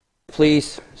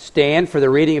please stand for the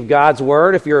reading of God's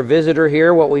Word. If you're a visitor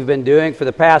here, what we've been doing for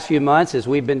the past few months is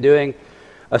we've been doing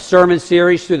a sermon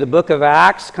series through the book of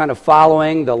Acts, kind of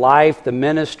following the life, the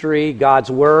ministry, God's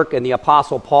work, and the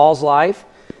Apostle Paul's life.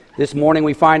 This morning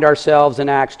we find ourselves in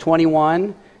Acts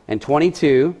 21 and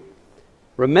 22.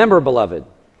 Remember, beloved,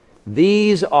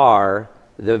 these are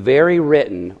the very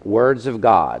written words of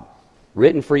God,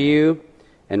 written for you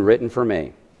and written for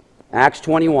me. Acts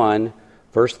 21,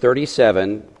 verse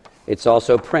 37, it's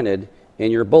also printed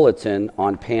in your bulletin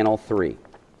on panel 3.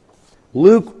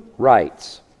 Luke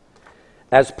writes,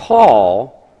 as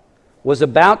Paul was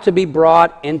about to be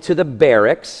brought into the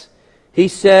barracks, he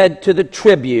said to the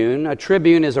tribune, a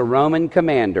tribune is a Roman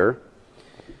commander,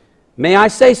 "May I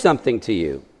say something to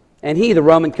you?" And he, the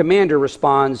Roman commander,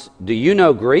 responds, "Do you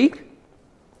know Greek?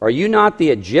 Are you not the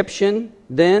Egyptian,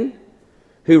 then,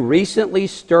 who recently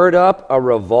stirred up a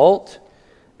revolt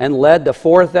and led the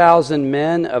 4,000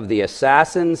 men of the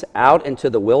assassins out into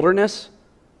the wilderness?"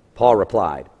 Paul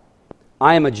replied,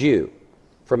 "I am a Jew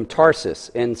from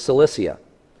Tarsus in Cilicia,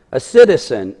 a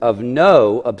citizen of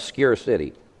no obscure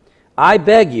city. I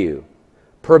beg you,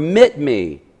 permit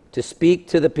me to speak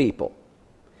to the people."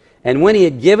 And when he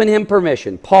had given him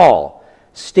permission, Paul,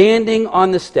 standing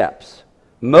on the steps,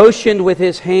 motioned with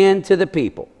his hand to the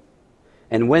people.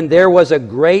 And when there was a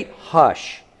great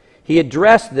hush, he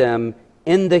addressed them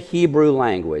in the Hebrew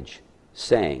language,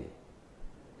 saying,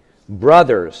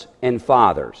 "Brothers and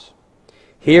fathers,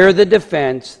 hear the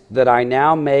defense that I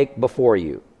now make before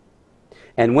you."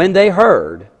 And when they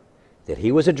heard that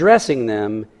he was addressing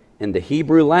them in the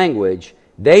Hebrew language,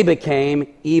 they became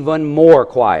even more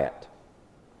quiet.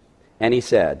 And he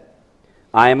said,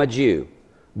 "I am a Jew,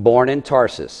 born in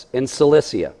Tarsus, in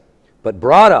Cilicia, but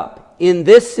brought up in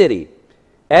this city,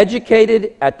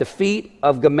 educated at the feet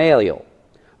of Gamaliel,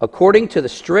 according to the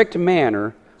strict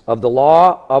manner of the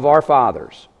law of our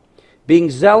fathers, being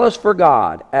zealous for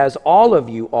God, as all of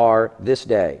you are this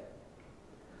day.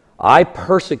 I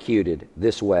persecuted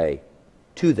this way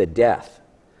to the death,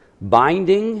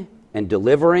 binding and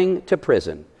delivering to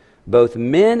prison both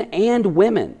men and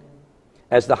women,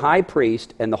 as the high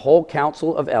priest and the whole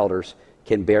council of elders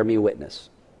can bear me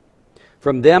witness.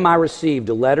 From them I received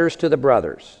letters to the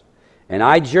brothers, and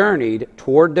I journeyed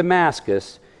toward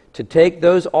Damascus to take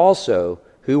those also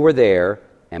who were there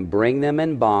and bring them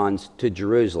in bonds to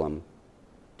Jerusalem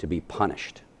to be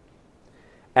punished.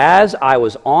 As I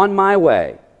was on my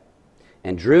way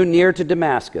and drew near to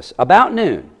Damascus, about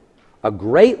noon, a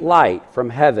great light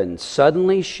from heaven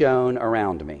suddenly shone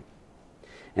around me.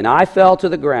 And I fell to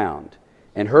the ground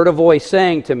and heard a voice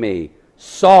saying to me,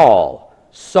 "Saul,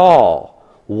 Saul,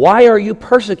 why are you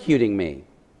persecuting me?"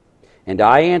 And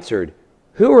I answered,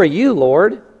 "Who are you,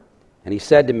 Lord?" And he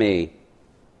said to me,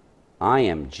 "I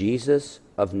am Jesus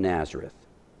of Nazareth,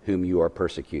 whom you are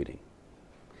persecuting."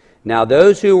 Now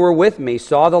those who were with me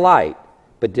saw the light,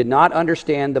 but did not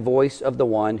understand the voice of the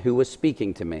one who was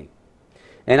speaking to me.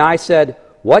 And I said,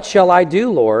 "What shall I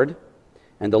do, Lord?"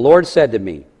 And the Lord said to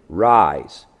me,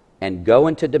 "Rise and go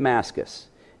into Damascus,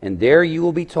 and there you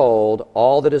will be told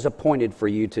all that is appointed for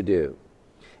you to do."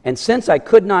 And since I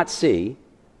could not see,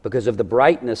 because of the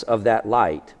brightness of that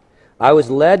light, I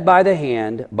was led by the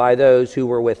hand by those who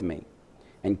were with me,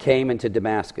 and came into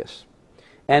Damascus.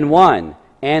 And one,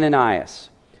 Ananias,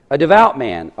 a devout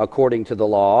man according to the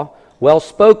law, well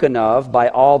spoken of by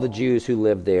all the Jews who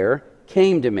lived there,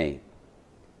 came to me.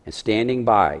 And standing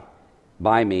by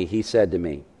me, he said to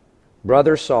me,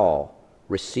 "Brother Saul,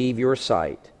 receive your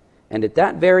sight." And at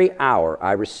that very hour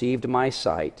I received my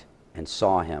sight and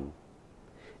saw him.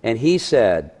 And he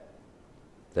said,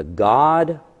 "The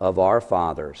God of our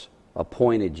fathers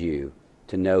appointed you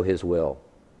to know his will,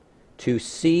 to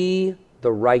see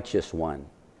the righteous one,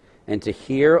 and to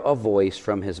hear a voice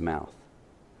from his mouth.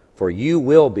 For you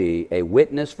will be a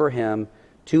witness for him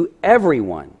to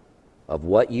everyone of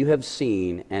what you have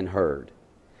seen and heard.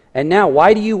 And now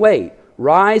why do you wait?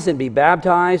 Rise and be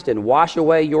baptized and wash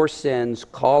away your sins,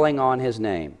 calling on his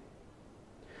name."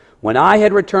 When I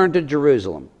had returned to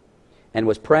Jerusalem and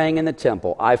was praying in the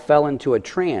temple, I fell into a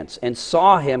trance and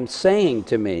saw him saying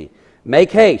to me,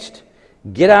 "Make haste,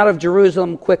 get out of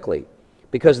Jerusalem quickly,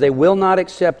 because they will not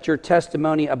accept your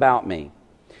testimony about me."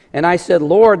 And I said,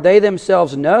 "Lord, they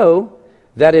themselves know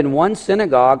that in one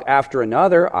synagogue after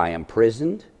another I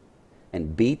imprisoned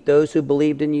and beat those who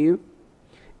believed in you.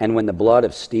 And when the blood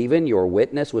of Stephen, your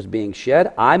witness, was being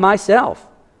shed, I myself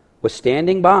was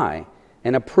standing by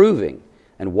and approving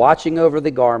and watching over the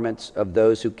garments of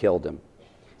those who killed him."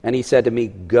 And he said to me,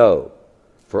 "Go,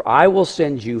 for I will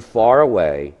send you far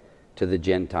away to the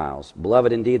Gentiles."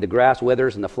 Beloved, indeed, the grass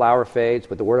withers and the flower fades,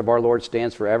 but the word of our Lord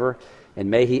stands forever. and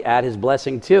may He add His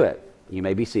blessing to it. You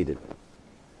may be seated.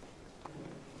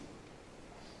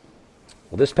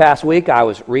 Well, this past week I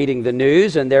was reading the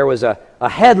news, and there was a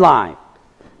headline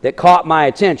that caught my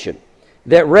attention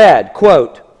that read,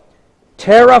 quote,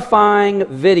 "Terrifying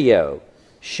video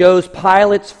shows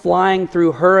pilots flying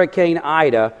through Hurricane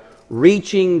Ida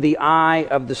reaching the eye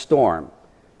of the storm."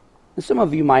 And some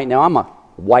of you might know I'm a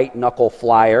white-knuckle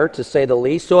flyer, to say the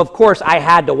least, so of course I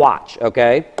had to watch,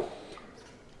 okay?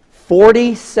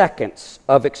 40 seconds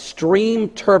of extreme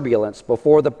turbulence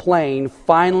before the plane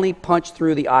finally punched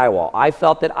through the eye wall. I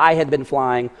felt that I had been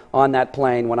flying on that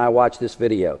plane when I watched this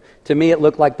video. To me, it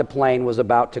looked like the plane was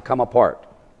about to come apart.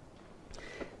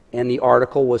 And the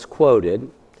article was quoted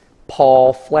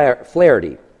Paul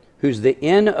Flaherty, who's the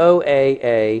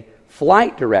NOAA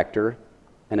flight director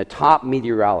and a top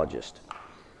meteorologist.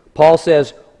 Paul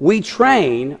says, "We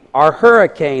train our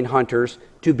hurricane hunters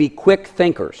to be quick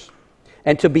thinkers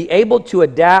and to be able to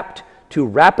adapt to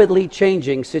rapidly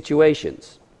changing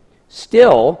situations.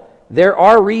 Still, there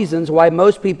are reasons why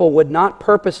most people would not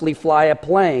purposely fly a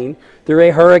plane through a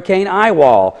hurricane eye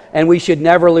wall, and we should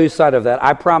never lose sight of that."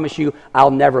 I promise you, I'll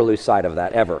never lose sight of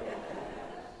that, ever.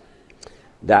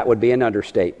 That would be an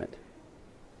understatement.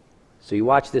 So you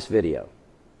watch this video.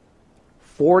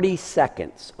 40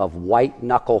 seconds of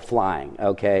white-knuckle flying,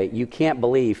 okay? You can't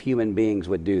believe human beings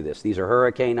would do this. These are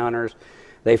hurricane hunters.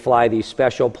 They fly these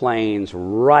special planes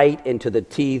right into the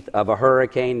teeth of a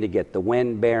hurricane to get the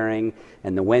wind bearing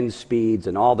and the wind speeds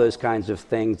and all those kinds of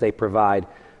things. They provide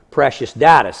precious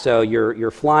data, so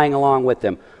you're flying along with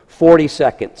them. 40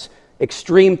 seconds,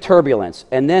 extreme turbulence,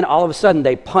 and then all of a sudden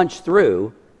they punch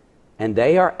through, and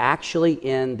they are actually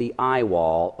in the eye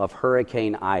wall of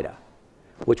Hurricane Ida,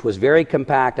 which was very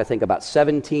compact, I think about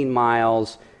 17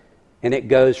 miles, and it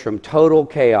goes from total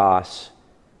chaos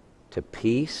to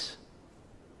peace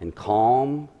and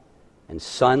calm and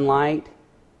sunlight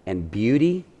and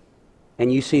beauty.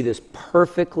 And you see this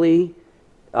perfectly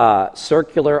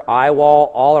circular eye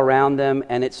wall all around them,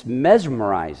 and it's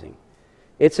mesmerizing.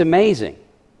 It's amazing.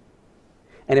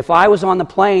 And if I was on the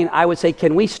plane, I would say,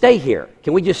 can we stay here?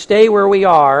 Can we just stay where we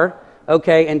are,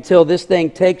 okay, until this thing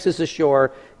takes us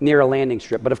ashore near a landing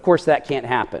strip? But of course that can't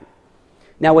happen.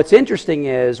 Now what's interesting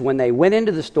is when they went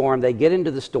into the storm, they get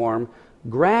into the storm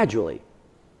gradually.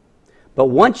 But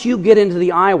once you get into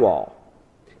the eye wall,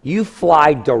 you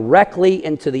fly directly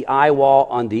into the eye wall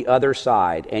on the other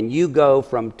side, and you go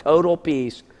from total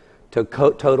peace to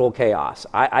total chaos.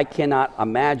 I cannot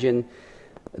imagine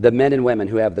the men and women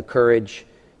who have the courage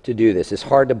to do this. It's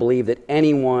hard to believe that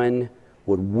anyone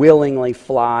would willingly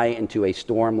fly into a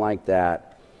storm like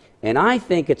that. And I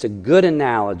think it's a good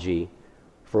analogy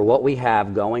for what we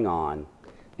have going on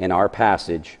in our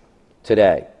passage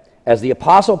today. As the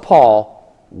Apostle Paul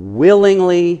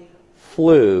willingly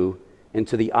flew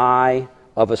into the eye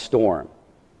of a storm.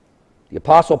 The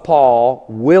Apostle Paul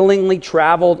willingly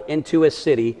traveled into a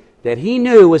city that he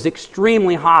knew was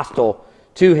extremely hostile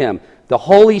to him. The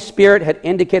Holy Spirit had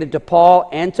indicated to Paul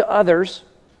and to others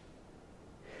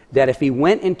that if he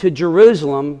went into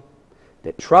Jerusalem,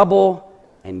 that trouble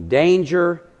and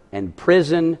danger and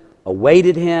prison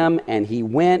awaited him, and he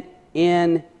went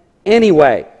in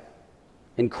anyway.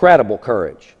 Incredible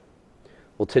courage.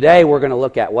 Well, today we're going to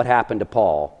look at what happened to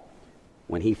Paul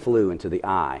when he flew into the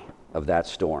eye of that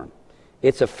storm.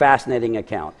 It's a fascinating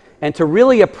account. And to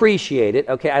really appreciate it,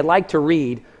 okay, I'd like to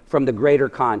read from the greater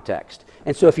context.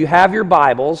 And so if you have your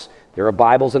Bibles, there are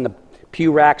Bibles in the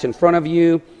pew racks in front of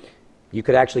you. You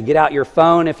could actually get out your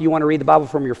phone if you want to read the Bible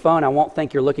from your phone. I won't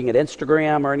think you're looking at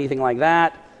Instagram or anything like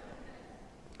that.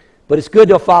 But it's good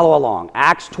to follow along.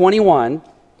 Acts 21,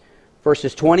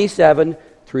 verses 27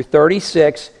 through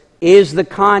 36 is the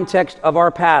context of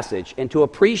our passage. And to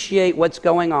appreciate what's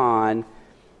going on,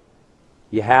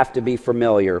 you have to be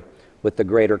familiar with the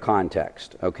greater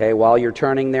context. Okay, while you're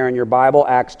turning there in your Bible,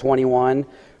 Acts 21,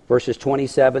 verses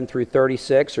 27 through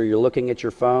 36, or you're looking at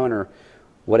your phone or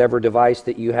whatever device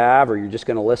that you have, or you're just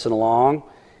going to listen along.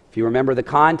 If you remember the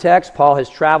context, Paul has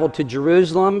traveled to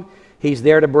Jerusalem. He's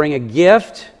there to bring a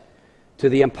gift to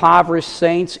the impoverished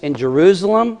saints in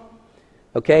Jerusalem.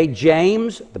 Okay,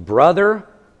 James, the brother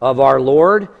of our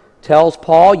Lord, tells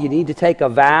Paul, you need to take a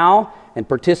vow and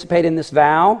participate in this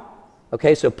vow.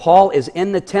 Okay, so Paul is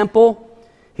in the temple.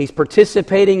 He's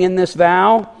participating in this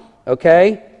vow.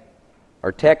 Okay,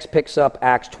 our text picks up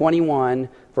Acts 21,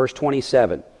 verse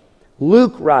 27.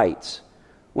 Luke writes,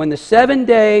 when the 7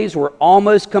 days were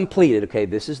almost completed, okay,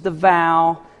 this is the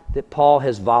vow that Paul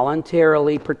has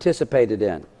voluntarily participated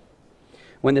in.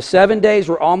 When the 7 days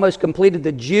were almost completed,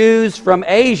 the Jews from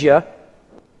Asia,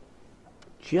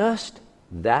 just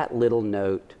that little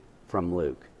note from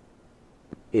Luke.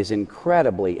 is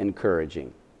incredibly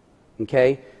encouraging.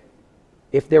 Okay?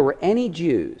 If there were any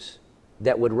Jews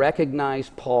that would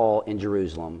recognize Paul in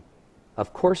Jerusalem,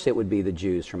 of course it would be the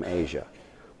Jews from Asia.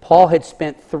 Paul had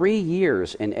spent 3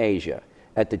 years in Asia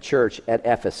at the church at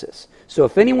Ephesus. So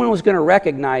if anyone was going to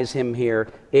recognize him here,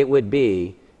 it would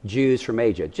be Jews from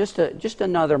Asia. Just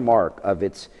another mark of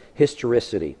its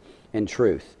historicity and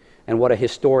truth, and what a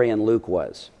historian Luke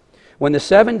was. When the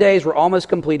 7 days were almost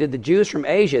completed, the Jews from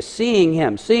Asia,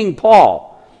 seeing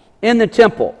Paul in the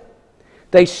temple,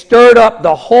 they stirred up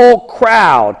the whole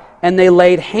crowd and they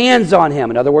laid hands on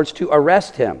him, in other words, to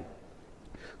arrest him,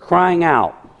 crying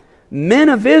out, "Men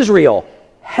of Israel,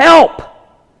 help!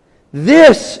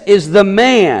 This is the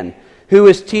man who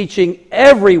is teaching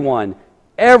everyone,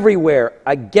 everywhere,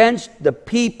 against the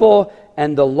people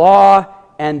and the law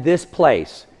and this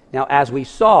place." Now, as we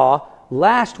saw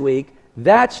last week,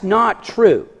 that's not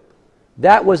true.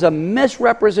 That was a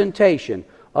misrepresentation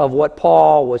of what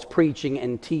Paul was preaching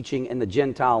and teaching in the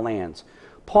Gentile lands.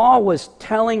 Paul was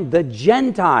telling the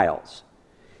Gentiles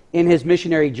in his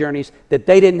missionary journeys that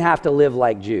they didn't have to live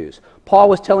like Jews. Paul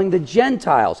was telling the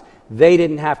Gentiles they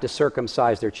didn't have to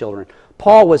circumcise their children.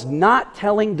 Paul was not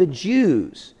telling the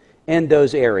Jews in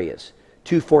those areas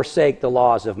to forsake the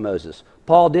laws of Moses.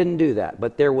 Paul didn't do that,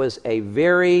 but there was a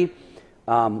very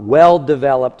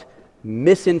well-developed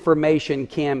misinformation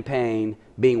campaign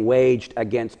being waged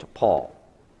against Paul.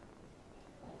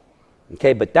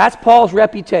 Okay, but that's Paul's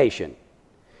reputation.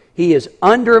 He is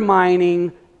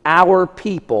undermining our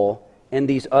people in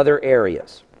these other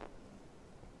areas.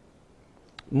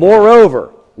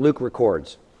 Moreover, Luke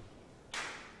records,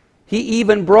 he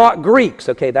even brought Greeks.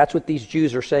 Okay, that's what these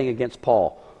Jews are saying against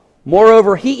Paul.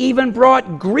 Moreover, he even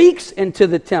brought Greeks into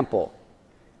the temple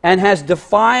and has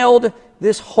defiled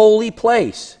this holy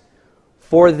place.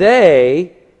 For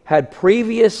they had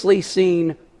previously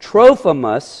seen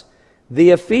Trophimus,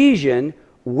 the Ephesian,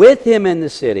 with him in the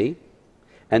city,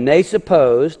 and they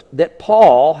supposed that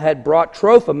Paul had brought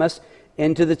Trophimus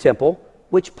into the temple,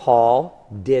 which Paul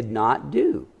did not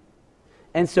do.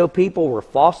 And so people were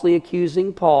falsely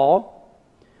accusing Paul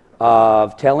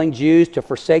of telling Jews to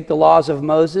forsake the laws of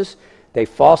Moses. They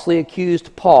falsely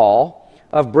accused Paul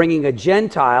of bringing a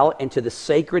Gentile into the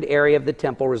sacred area of the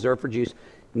temple reserved for Jews.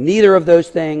 Neither of those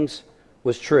things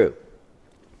was true.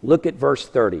 Look at verse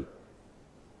 30.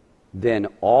 Then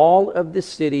all of the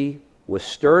city was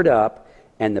stirred up,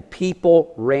 and the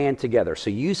people ran together. So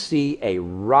you see a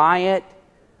riot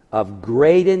of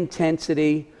great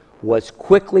intensity was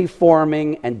quickly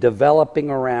forming and developing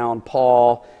around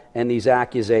Paul and these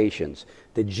accusations.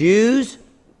 The Jews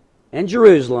in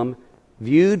Jerusalem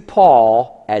viewed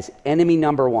Paul as enemy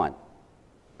number one.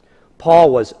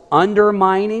 Paul was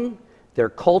undermining their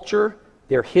culture,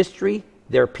 their history,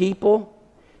 their people,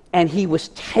 and he was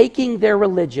taking their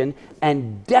religion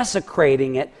and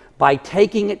desecrating it by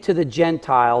taking it to the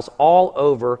Gentiles all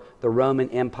over the Roman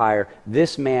Empire.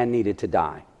 This man needed to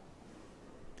die.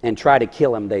 And try to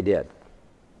kill him they did.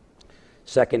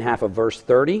 Second half of verse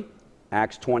 30,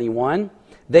 Acts 21.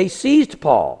 They seized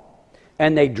Paul,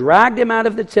 and they dragged him out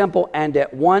of the temple, and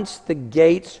at once the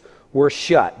gates were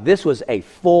shut. This was a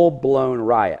full-blown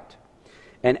riot.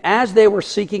 And as they were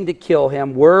seeking to kill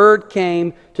him, word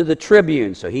came to the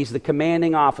tribune, so he's the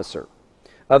commanding officer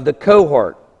of the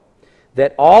cohort,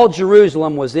 that all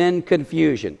Jerusalem was in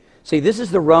confusion. See, this is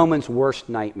the Romans' worst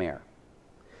nightmare.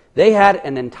 They had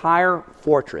an entire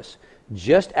fortress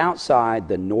just outside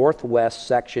the northwest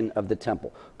section of the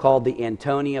temple called the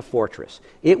Antonia Fortress.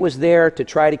 It was there to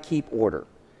try to keep order.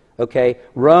 Okay?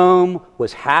 Rome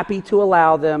was happy to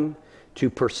allow them to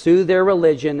pursue their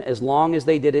religion as long as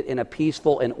they did it in a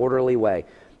peaceful and orderly way.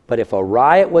 But if a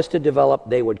riot was to develop,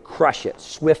 they would crush it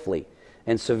swiftly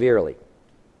and severely.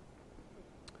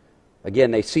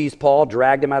 Again, they seized Paul,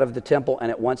 dragged him out of the temple, and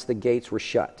at once the gates were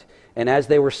shut. And as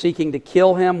they were seeking to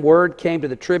kill him, word came to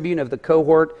the tribune of the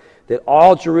cohort that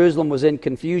all Jerusalem was in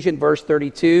confusion. Verse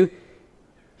 32,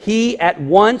 he at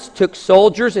once took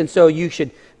soldiers, and so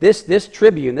this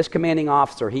tribune, this commanding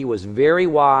officer, he was very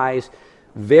wise,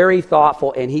 very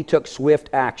thoughtful, and he took swift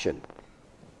action.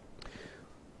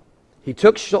 He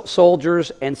took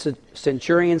soldiers and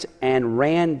centurions and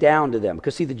ran down to them.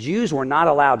 Because see, the Jews were not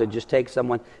allowed to just take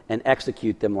someone and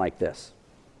execute them like this.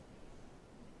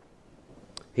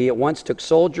 He at once took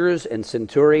soldiers and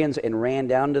centurions and ran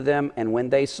down to them, and when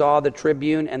they saw the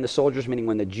tribune and the soldiers, meaning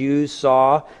when the Jews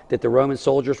saw that the Roman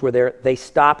soldiers were there, they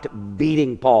stopped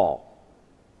beating Paul.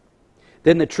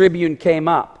 Then the tribune came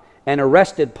up and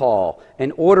arrested Paul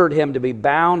and ordered him to be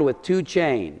bound with 2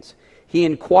 chains. He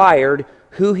inquired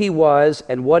who he was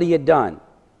and what he had done.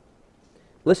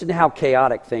 Listen to how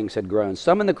chaotic things had grown.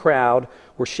 Some in the crowd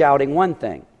were shouting one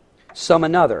thing, some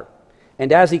another.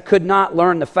 And as he could not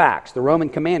learn the facts, the Roman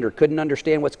commander couldn't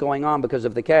understand what's going on because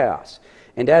of the chaos.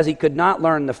 And as he could not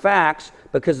learn the facts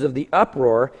because of the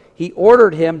uproar, he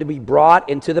ordered him to be brought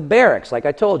into the barracks, like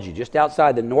I told you, just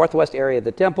outside the northwest area of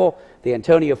the temple, the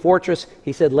Antonia fortress.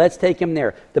 He said, let's take him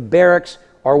there. The barracks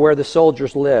are where the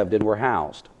soldiers lived and were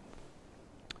housed.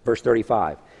 Verse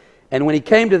 35. And when he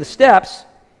came to the steps,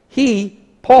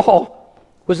 Paul,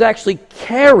 was actually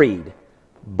carried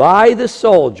by the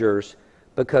soldiers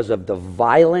because of the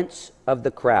violence of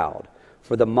the crowd.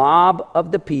 For the mob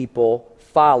of the people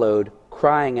followed,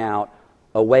 crying out,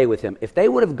 away with him. If they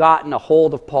would have gotten a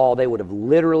hold of Paul, they would have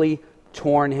literally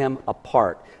torn him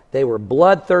apart. They were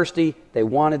bloodthirsty. They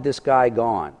wanted this guy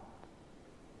gone.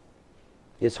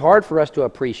 It's hard for us to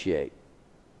appreciate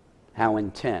how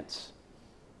intense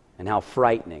and how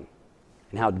frightening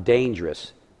and how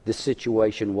dangerous this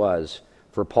situation was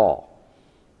for Paul.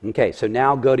 Okay, so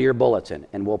now go to your bulletin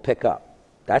and we'll pick up.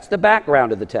 That's the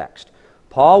background of the text.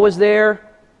 Paul was there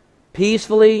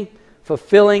peacefully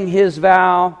fulfilling his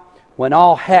vow when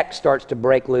all heck starts to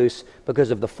break loose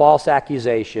because of the false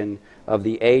accusation of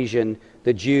the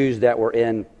Jews that were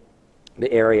in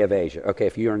the area of Asia. Okay,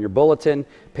 if you're in your bulletin,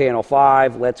 panel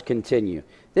 5, let's continue.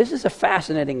 This is a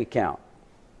fascinating account.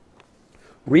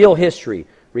 Real history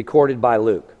recorded by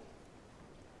Luke.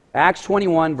 Acts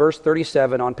 21, verse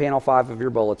 37 on panel 5 of your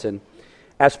bulletin.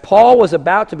 As Paul was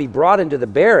about to be brought into the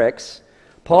barracks,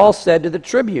 Paul said to the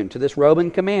tribune, to this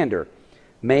Roman commander,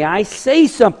 "May I say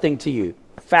something to you?"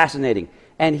 Fascinating.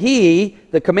 And he,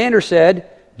 the commander, said,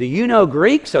 "Do you know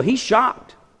Greek?" So he's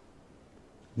shocked.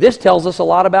 This tells us a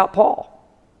lot about Paul.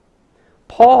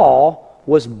 Paul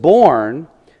was born,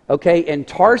 in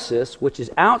Tarsus, which is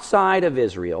outside of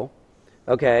Israel,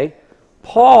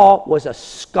 Paul was a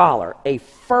scholar, a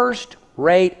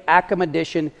first-rate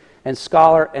academician and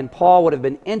scholar, and Paul would have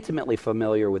been intimately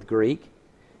familiar with Greek.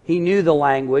 He knew the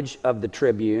language of the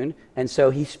tribune, and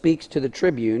so he speaks to the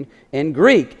tribune in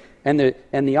Greek. And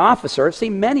the officer,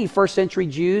 many first-century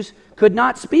Jews could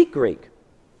not speak Greek.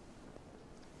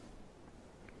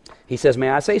 He says, "May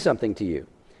I say something to you?"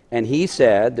 And he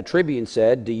said, the tribune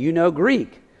said, "Do you know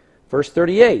Greek?" Verse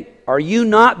 38, "Are you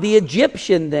not the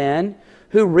Egyptian then,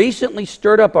 who recently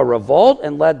stirred up a revolt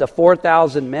and led the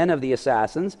 4,000 men of the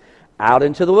assassins out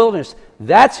into the wilderness?"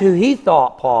 That's who he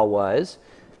thought Paul was.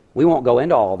 We won't go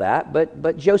into all that,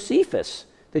 but Josephus,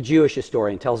 the Jewish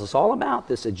historian, tells us all about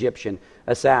this Egyptian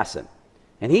assassin.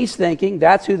 And he's thinking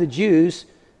that's who the Jews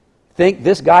think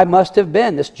this guy must have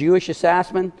been, this Jewish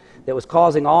assassin that was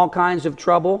causing all kinds of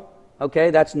trouble.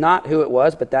 That's not who it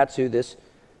was, but that's who this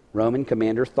Roman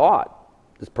commander thought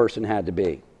this person had to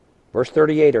be. Verse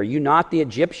 38, "Are you not the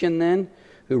Egyptian then,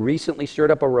 who recently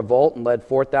stirred up a revolt and led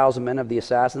 4,000 men of the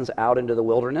assassins out into the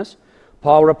wilderness?"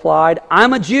 Paul replied,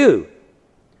 "I'm a Jew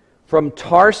from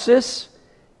Tarsus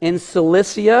in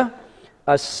Cilicia,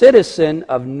 a citizen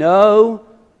of no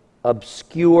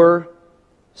obscure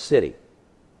city."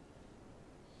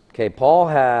 Paul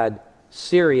had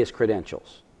serious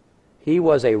credentials. He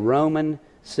was a Roman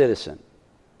citizen.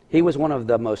 He was one of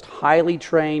the most highly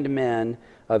trained men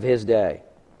of his day.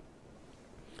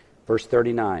 Verse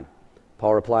 39,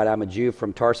 Paul replied, "I'm a Jew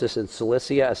from Tarsus in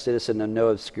Cilicia, a citizen of no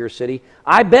obscure city.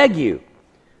 I beg you,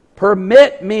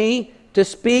 permit me to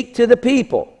speak to the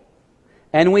people."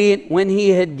 And when he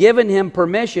had given him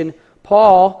permission,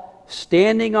 Paul,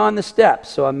 standing on the steps,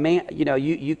 so a man,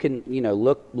 you can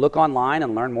look online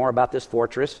and learn more about this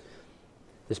fortress,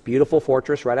 this beautiful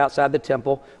fortress right outside the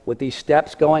temple with these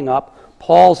steps going up.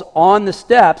 Paul's on the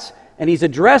steps and he's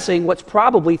addressing what's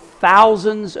probably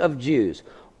thousands of Jews.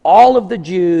 All of the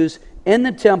Jews in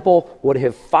the temple would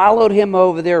have followed him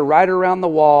over there right around the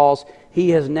walls.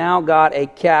 He has now got a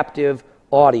captive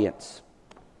audience.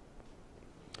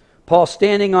 Paul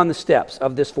standing on the steps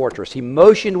of this fortress, he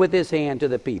motioned with his hand to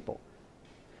the people.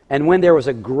 And when there was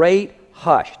a great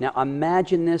hush, now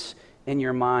imagine this in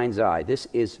your mind's eye. This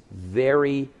is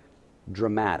very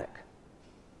dramatic.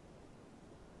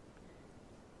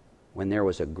 When there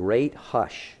was a great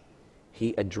hush,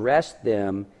 he addressed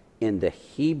them in the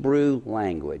Hebrew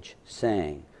language,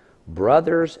 saying,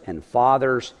 "Brothers and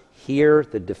fathers, hear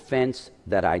the defense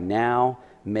that I now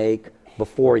make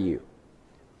before you."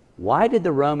 Why did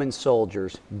the Roman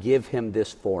soldiers give him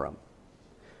this forum?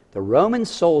 The Roman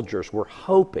soldiers were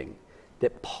hoping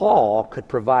that Paul could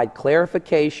provide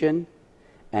clarification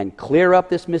and clear up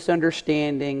this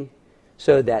misunderstanding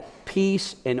so that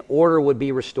peace and order would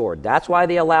be restored. That's why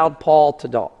they allowed Paul to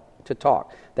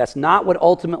talk. That's not what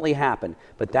ultimately happened,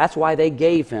 but that's why they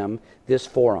gave him this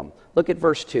forum. Look at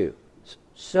verse 2.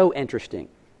 So interesting.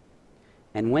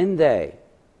 And when they,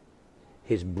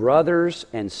 his brothers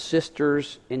and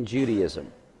sisters in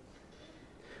Judaism,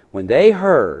 when they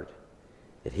heard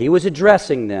that he was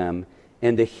addressing them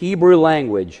in the Hebrew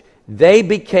language, they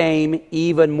became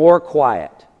even more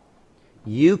quiet.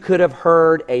 You could have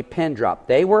heard a pin drop.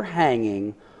 They were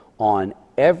hanging on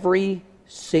every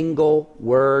single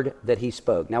word that he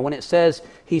spoke. Now, when it says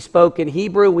he spoke in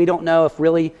Hebrew, we don't know if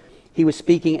really he was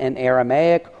speaking in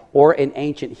Aramaic or in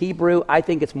ancient Hebrew. I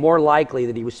think it's more likely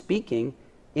that he was speaking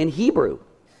in Hebrew.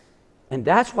 And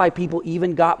that's why people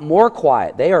even got more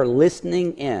quiet. They are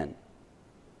listening in.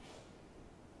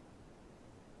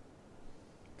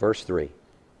 Verse 3,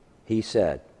 he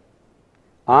said,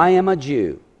 I am a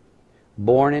Jew,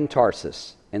 born in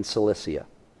Tarsus in Cilicia,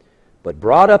 but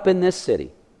brought up in this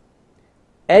city,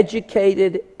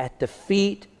 educated at the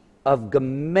feet of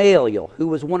Gamaliel, who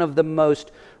was one of the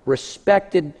most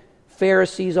respected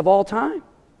Pharisees of all time.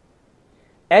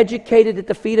 Educated at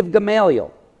the feet of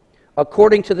Gamaliel,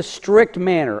 according to the strict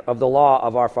manner of the law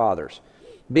of our fathers,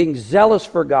 being zealous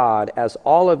for God, as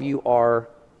all of you are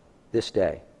this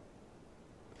day.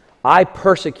 I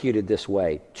persecuted this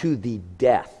way to the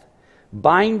death,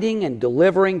 binding and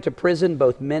delivering to prison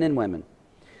both men and women.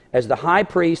 As the high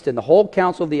priest and the whole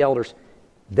council of the elders,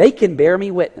 they can bear me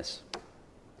witness.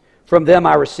 From them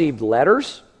I received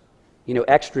letters,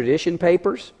 extradition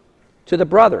papers, to the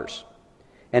brothers.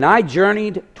 And I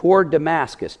journeyed toward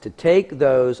Damascus to take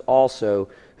those also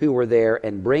who were there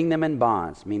and bring them in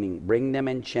bonds, meaning bring them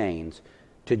in chains,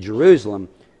 to Jerusalem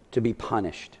to be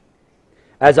punished.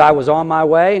 As I was on my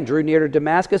way and drew near to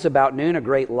Damascus, about noon, a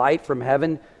great light from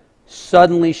heaven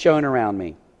suddenly shone around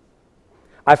me.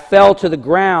 I fell to the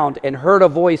ground and heard a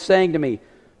voice saying to me,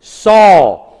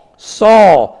 Saul,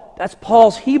 Saul, that's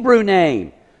Paul's Hebrew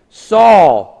name.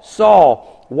 Saul,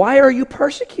 Saul, why are you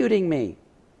persecuting me?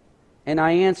 And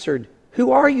I answered,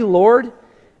 Who are you, Lord?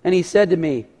 And he said to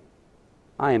me,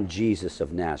 I am Jesus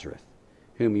of Nazareth,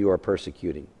 whom you are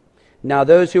persecuting. Now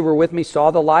those who were with me saw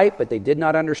the light, but they did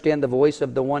not understand the voice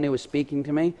of the one who was speaking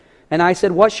to me. And I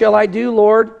said, What shall I do,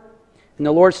 Lord? And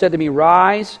the Lord said to me,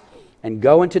 Rise and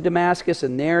go into Damascus,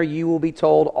 and there you will be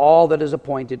told all that is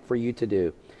appointed for you to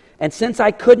do. And since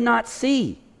I could not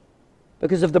see,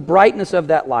 because of the brightness of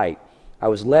that light, I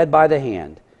was led by the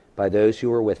hand by those who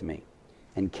were with me,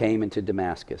 and came into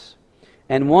Damascus.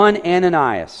 And one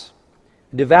Ananias,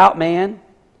 a devout man,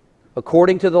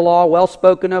 according to the law, well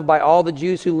spoken of by all the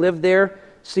Jews who lived there.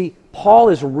 See, Paul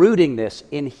is rooting this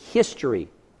in history.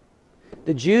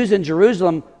 The Jews in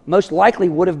Jerusalem most likely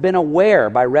would have been aware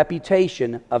by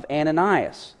reputation of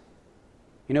Ananias.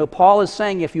 Paul is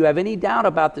saying, if you have any doubt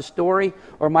about the story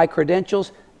or my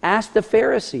credentials, ask the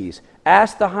Pharisees,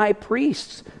 ask the high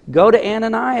priests, go to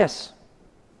Ananias.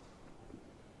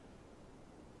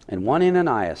 And one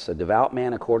Ananias, a devout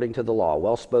man according to the law,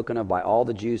 well spoken of by all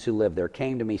the Jews who lived there,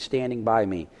 came to me, standing by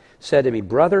me, said to me,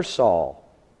 Brother Saul,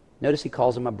 notice he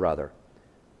calls him a brother,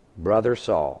 Brother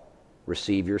Saul,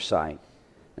 receive your sight.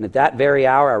 And at that very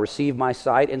hour I received my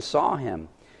sight and saw him.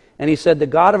 And he said, The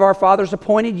God of our fathers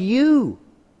appointed you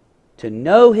to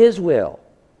know his will,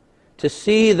 to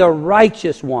see the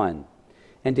righteous one,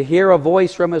 and to hear a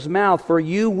voice from his mouth, for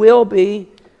you will be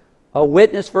a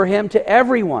witness for him to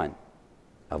everyone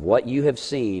of what you have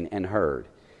seen and heard.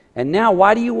 And now,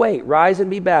 why do you wait? Rise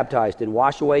and be baptized and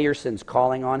wash away your sins,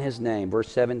 calling on his name.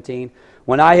 Verse 17,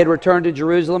 when I had returned to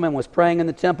Jerusalem and was praying in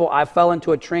the temple, I fell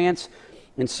into a trance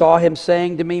and saw him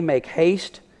saying to me, Make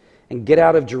haste and get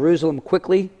out of Jerusalem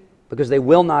quickly, because they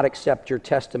will not accept your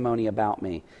testimony about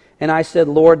me. And I said,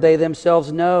 Lord, they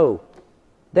themselves know.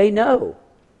 They know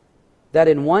that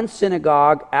in one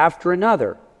synagogue after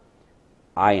another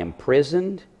I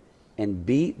imprisoned and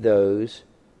beat those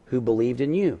who believed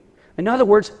in you. In other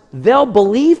words, they'll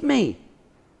believe me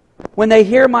when they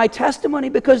hear my testimony,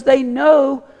 because they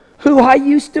know who I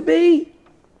used to be.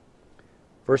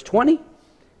 Verse 20,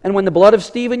 and when the blood of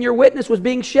Stephen, your witness, was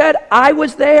being shed, I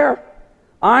was there.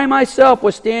 I myself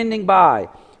was standing by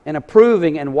and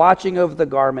approving and watching over the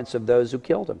garments of those who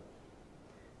killed him.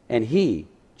 And he,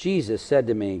 Jesus, said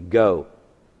to me, Go,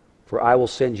 for I will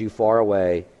send you far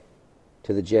away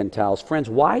to the Gentiles. Friends,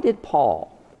 why did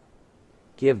Paul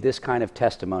give this kind of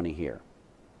testimony here?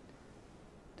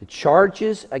 The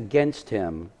charges against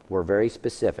him were very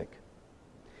specific.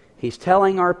 He's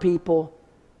telling our people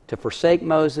to forsake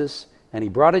Moses, and he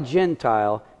brought a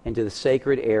Gentile into the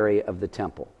sacred area of the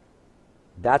temple.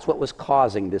 That's what was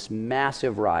causing this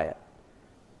massive riot.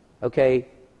 Okay,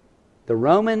 the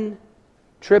Roman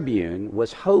tribune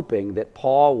was hoping that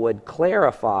Paul would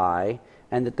clarify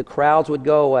and that the crowds would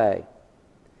go away.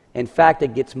 In fact,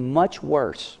 it gets much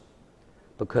worse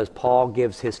because Paul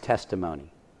gives his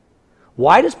testimony.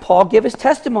 Why does Paul give his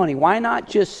testimony? Why not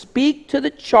just speak to the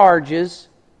charges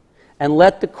and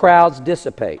let the crowds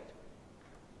dissipate?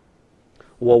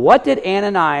 Well, what did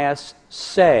Ananias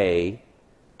say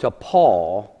to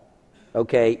Paul,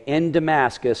 in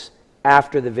Damascus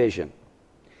after the vision?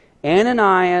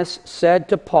 Ananias said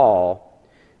to Paul,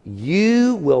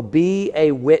 "You will be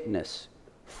a witness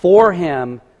for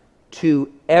him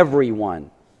to everyone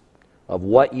of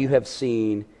what you have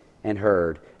seen and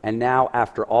heard." And now,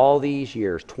 after all these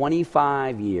years,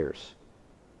 25 years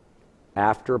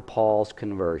after Paul's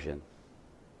conversion,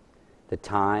 the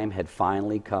time had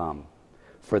finally come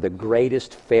for the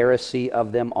greatest Pharisee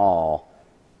of them all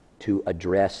to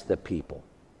address the people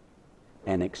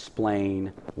and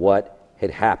explain what had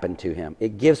happened to him.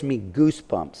 It gives me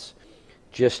goosebumps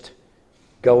just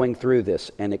going through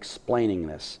this and explaining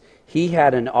this. He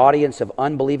had an audience of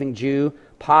unbelieving Jew,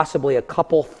 possibly a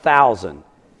couple thousand,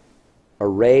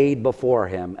 arrayed before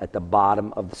him at the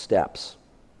bottom of the steps.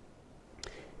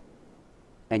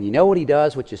 And you know what he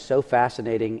does, which is so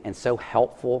fascinating and so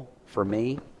helpful for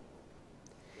me?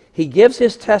 He gives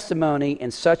his testimony in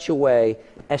such a way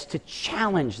as to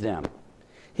challenge them.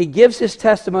 He gives his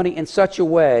testimony in such a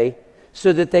way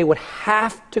so that they would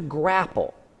have to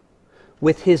grapple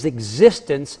with his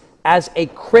existence as a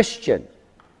Christian.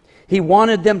 He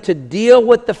wanted them to deal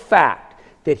with the fact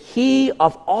that he,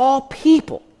 of all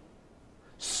people,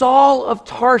 Saul of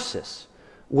Tarsus,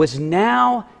 was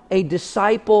now a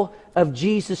disciple of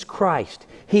Jesus Christ.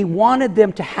 He wanted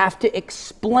them to have to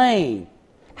explain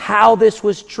how this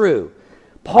was true.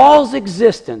 Paul's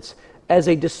existence as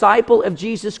a disciple of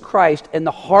Jesus Christ in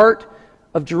the heart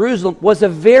of Jerusalem was a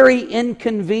very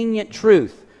inconvenient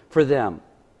truth for them.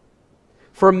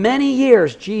 For many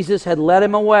years, Jesus had led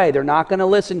him away. They're not going to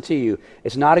listen to you.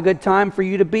 It's not a good time for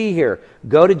you to be here.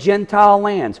 Go to Gentile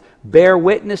lands. Bear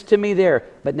witness to me there.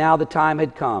 But now the time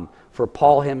had come for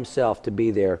Paul himself to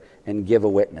be there and give a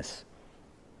witness.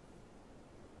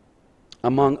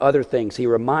 Among other things, he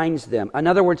reminds them. In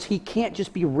other words, he can't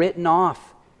just be written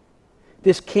off.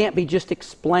 This can't be just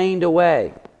explained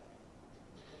away.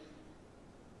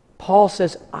 Paul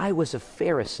says, I was a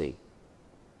Pharisee.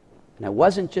 And I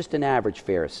wasn't just an average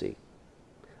Pharisee.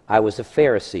 I was a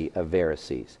Pharisee of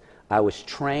Pharisees. I was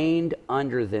trained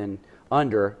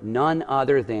under none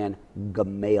other than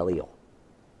Gamaliel,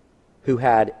 who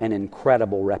had an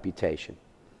incredible reputation.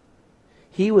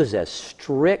 He was as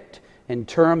strict in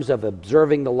terms of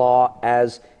observing the law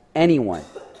as anyone.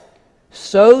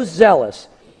 So zealous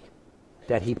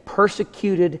that he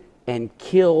persecuted and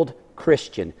killed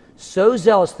Christians. So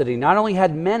zealous that he not only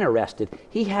had men arrested,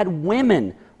 he had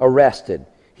women arrested.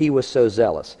 He was so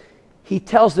zealous. He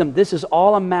tells them, this is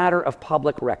all a matter of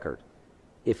public record.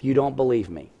 If you don't believe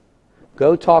me,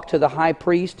 go talk to the high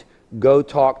priest, go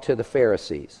talk to the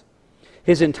Pharisees.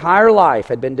 His entire life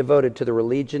had been devoted to the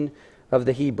religion of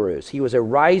the Hebrews. He was a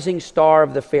rising star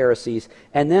of the Pharisees,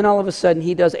 and then all of a sudden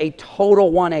he does a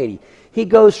total 180. He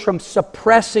goes from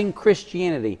suppressing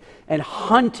Christianity and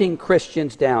hunting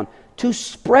Christians down to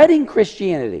spreading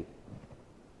Christianity.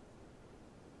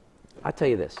 I'll tell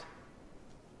you this.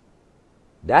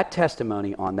 That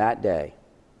testimony on that day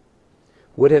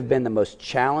would have been the most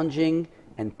challenging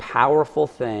and powerful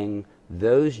thing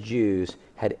those Jews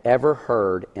had ever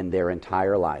heard in their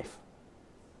entire life.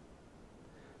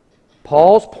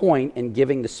 Paul's point in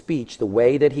giving the speech the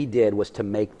way that he did was to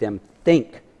make them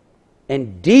think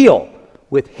and deal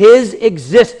with his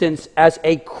existence as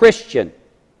a Christian.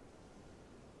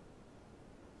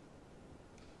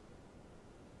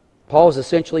 Paul is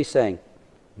essentially saying,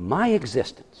 my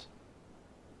existence,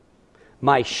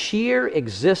 my sheer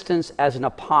existence as an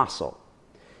apostle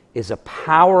is a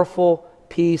powerful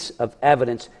piece of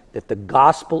evidence that the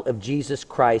gospel of Jesus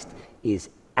Christ is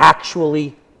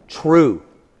actually true.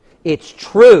 It's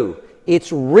true.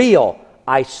 It's real.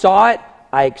 I saw it.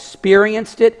 I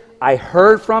experienced it. I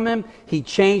heard from him. He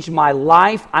changed my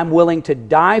life. I'm willing to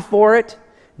die for it.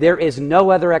 There is no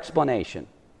other explanation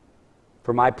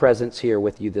for my presence here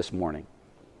with you this morning.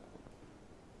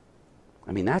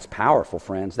 I mean, that's powerful,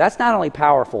 friends. That's not only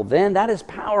powerful then, that is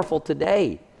powerful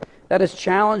today. That is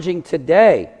challenging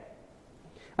today.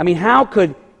 I mean, how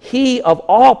could he, of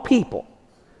all people,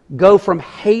 go from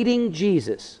hating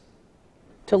Jesus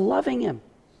to loving him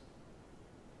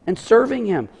and serving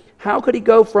him? How could he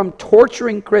go from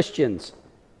torturing Christians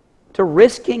to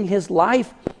risking his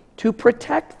life to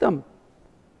protect them?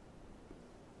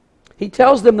 He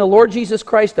tells them the Lord Jesus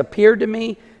Christ appeared to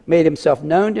me, made himself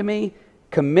known to me,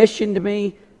 commissioned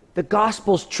me. The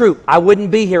gospel's true. I wouldn't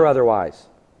be here otherwise.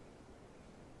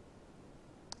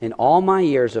 In all my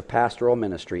years of pastoral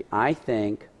ministry, I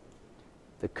think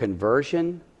the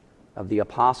conversion of the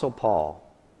Apostle Paul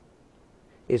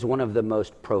is one of the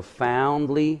most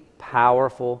profoundly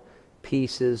powerful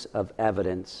pieces of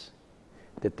evidence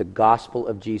that the gospel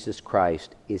of Jesus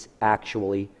Christ is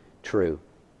actually true.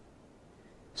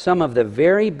 Some of the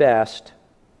very best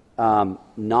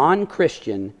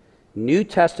non-Christian New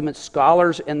Testament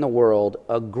scholars in the world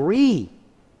agree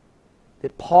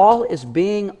that Paul is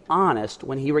being honest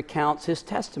when he recounts his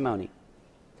testimony.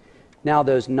 Now,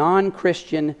 those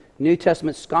non-Christian New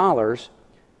Testament scholars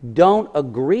don't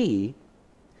agree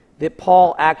that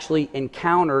Paul actually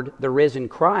encountered the risen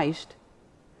Christ,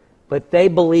 but they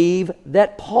believe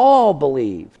that Paul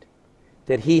believed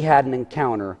that he had an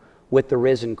encounter with the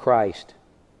risen Christ.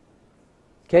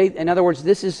 Okay, in other words,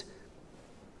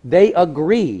 they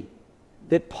agree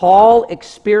that Paul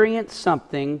experienced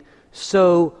something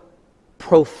so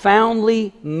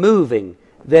profoundly moving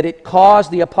that it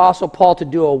caused the Apostle Paul to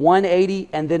do a 180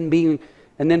 and then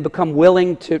become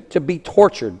willing to be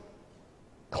tortured,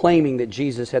 claiming that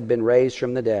Jesus had been raised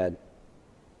from the dead.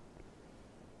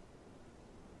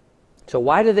 So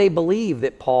why do they believe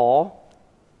that Paul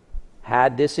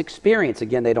had this experience?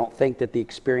 Again, they don't think that the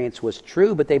experience was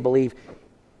true, but they believe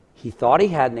he thought he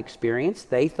had an experience.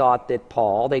 They thought that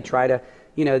Paul, they try to,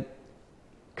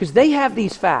 because they have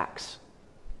these facts.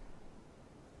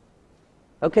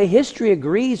 Okay, history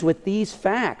agrees with these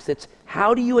facts. It's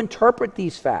how do you interpret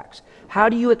these facts? How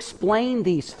do you explain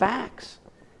these facts?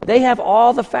 They have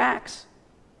all the facts.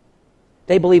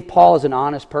 They believe Paul is an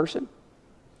honest person.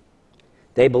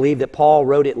 They believe that Paul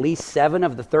wrote at least 7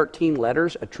 of the 13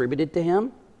 letters attributed to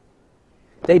him.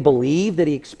 They believe that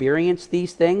he experienced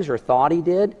these things or thought he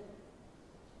did.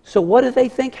 So what do they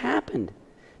think happened?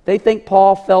 They think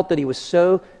Paul felt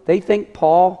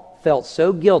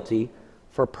so guilty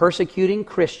for persecuting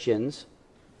Christians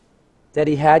that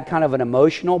he had kind of an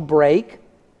emotional break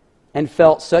and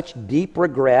felt such deep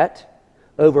regret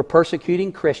over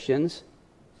persecuting Christians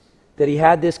that he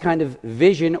had this kind of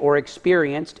vision or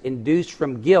experience induced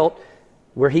from guilt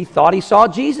where he thought he saw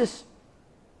Jesus.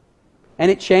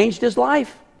 And it changed his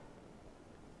life.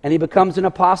 And he becomes an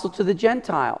apostle to the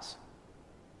Gentiles.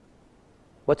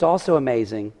 What's also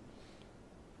amazing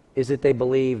is that they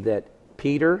believe that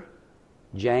Peter,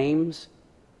 James,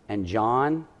 and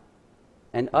John,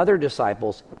 and other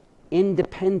disciples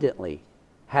independently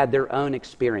had their own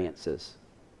experiences.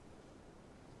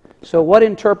 So what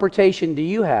interpretation do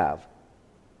you have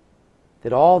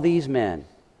that all these men,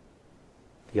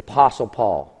 the Apostle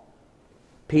Paul,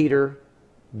 Peter,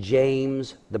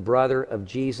 James, the brother of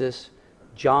Jesus,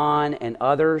 John, and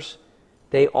others,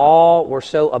 they all were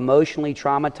so emotionally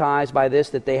traumatized by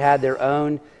this that they had their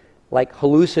own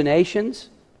hallucinations?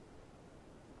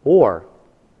 Or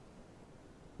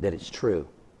that it's true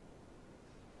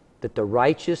that the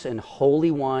righteous and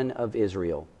holy one of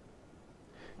Israel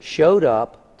showed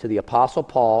up to the Apostle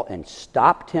Paul and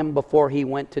stopped him before he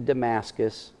went to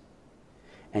Damascus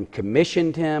and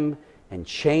commissioned him and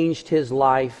changed his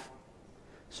life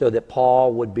so that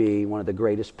Paul would be one of the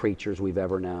greatest preachers we've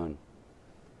ever known.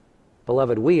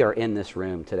 Beloved, we are in this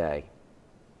room today.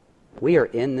 We are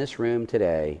in this room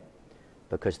today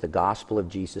because the gospel of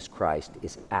Jesus Christ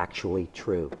is actually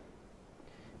true.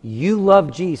 You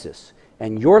love Jesus,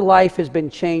 and your life has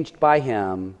been changed by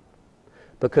him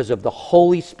because of the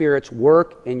Holy Spirit's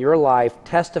work in your life,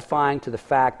 testifying to the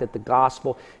fact that the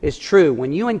gospel is true.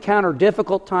 When you encounter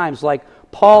difficult times like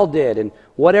Paul did, and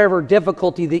whatever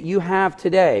difficulty that you have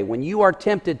today, when you are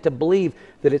tempted to believe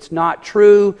that it's not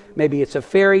true, maybe it's a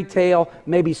fairy tale,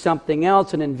 maybe something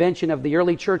else, an invention of the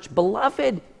early church,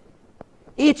 beloved,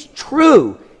 it's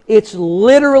true. It's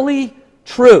literally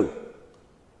true.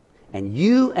 And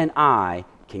you and I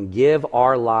can give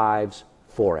our lives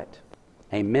for it.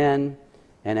 Amen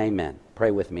and amen.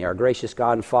 Pray with me. Our gracious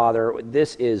God and Father,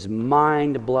 this is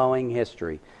mind-blowing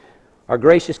history. Our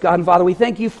gracious God and Father, we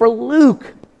thank you for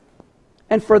Luke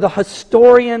and for the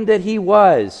historian that he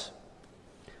was.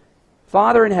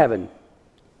 Father in heaven,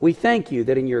 we thank you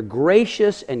that in your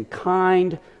gracious and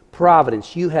kind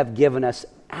providence, you have given us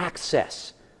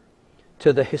access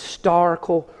to the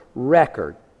historical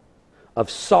record of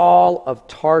Saul of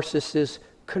Tarsus's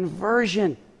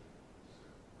conversion.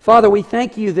 Father, we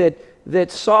thank you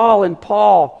that Saul and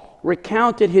Paul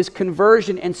recounted his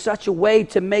conversion in such a way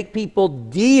to make people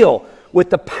deal with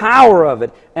the power of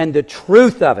it and the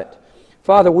truth of it.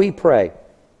 Father, we pray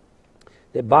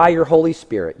that by your Holy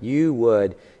Spirit you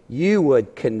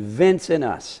would convince in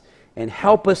us and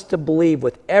help us to believe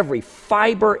with every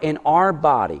fiber in our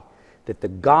body that the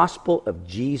gospel of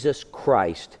Jesus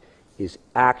Christ is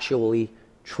actually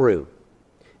true.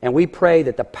 And we pray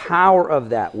that the power of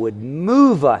that would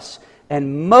move us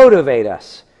and motivate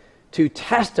us to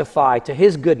testify to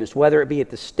His goodness, whether it be at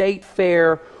the state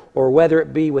fair, or whether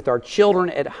it be with our children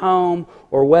at home,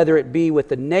 or whether it be with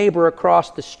the neighbor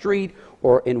across the street,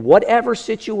 or in whatever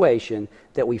situation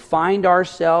that we find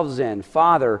ourselves in.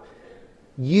 Father,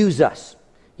 use us.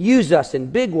 Use us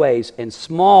in big ways and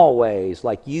small ways,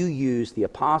 like you used the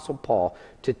Apostle Paul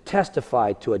to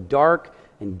testify to a dark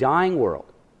and dying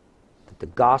world that the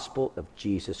gospel of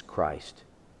Jesus Christ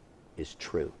is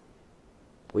true.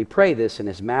 We pray this in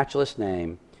His matchless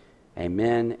name.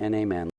 Amen and amen.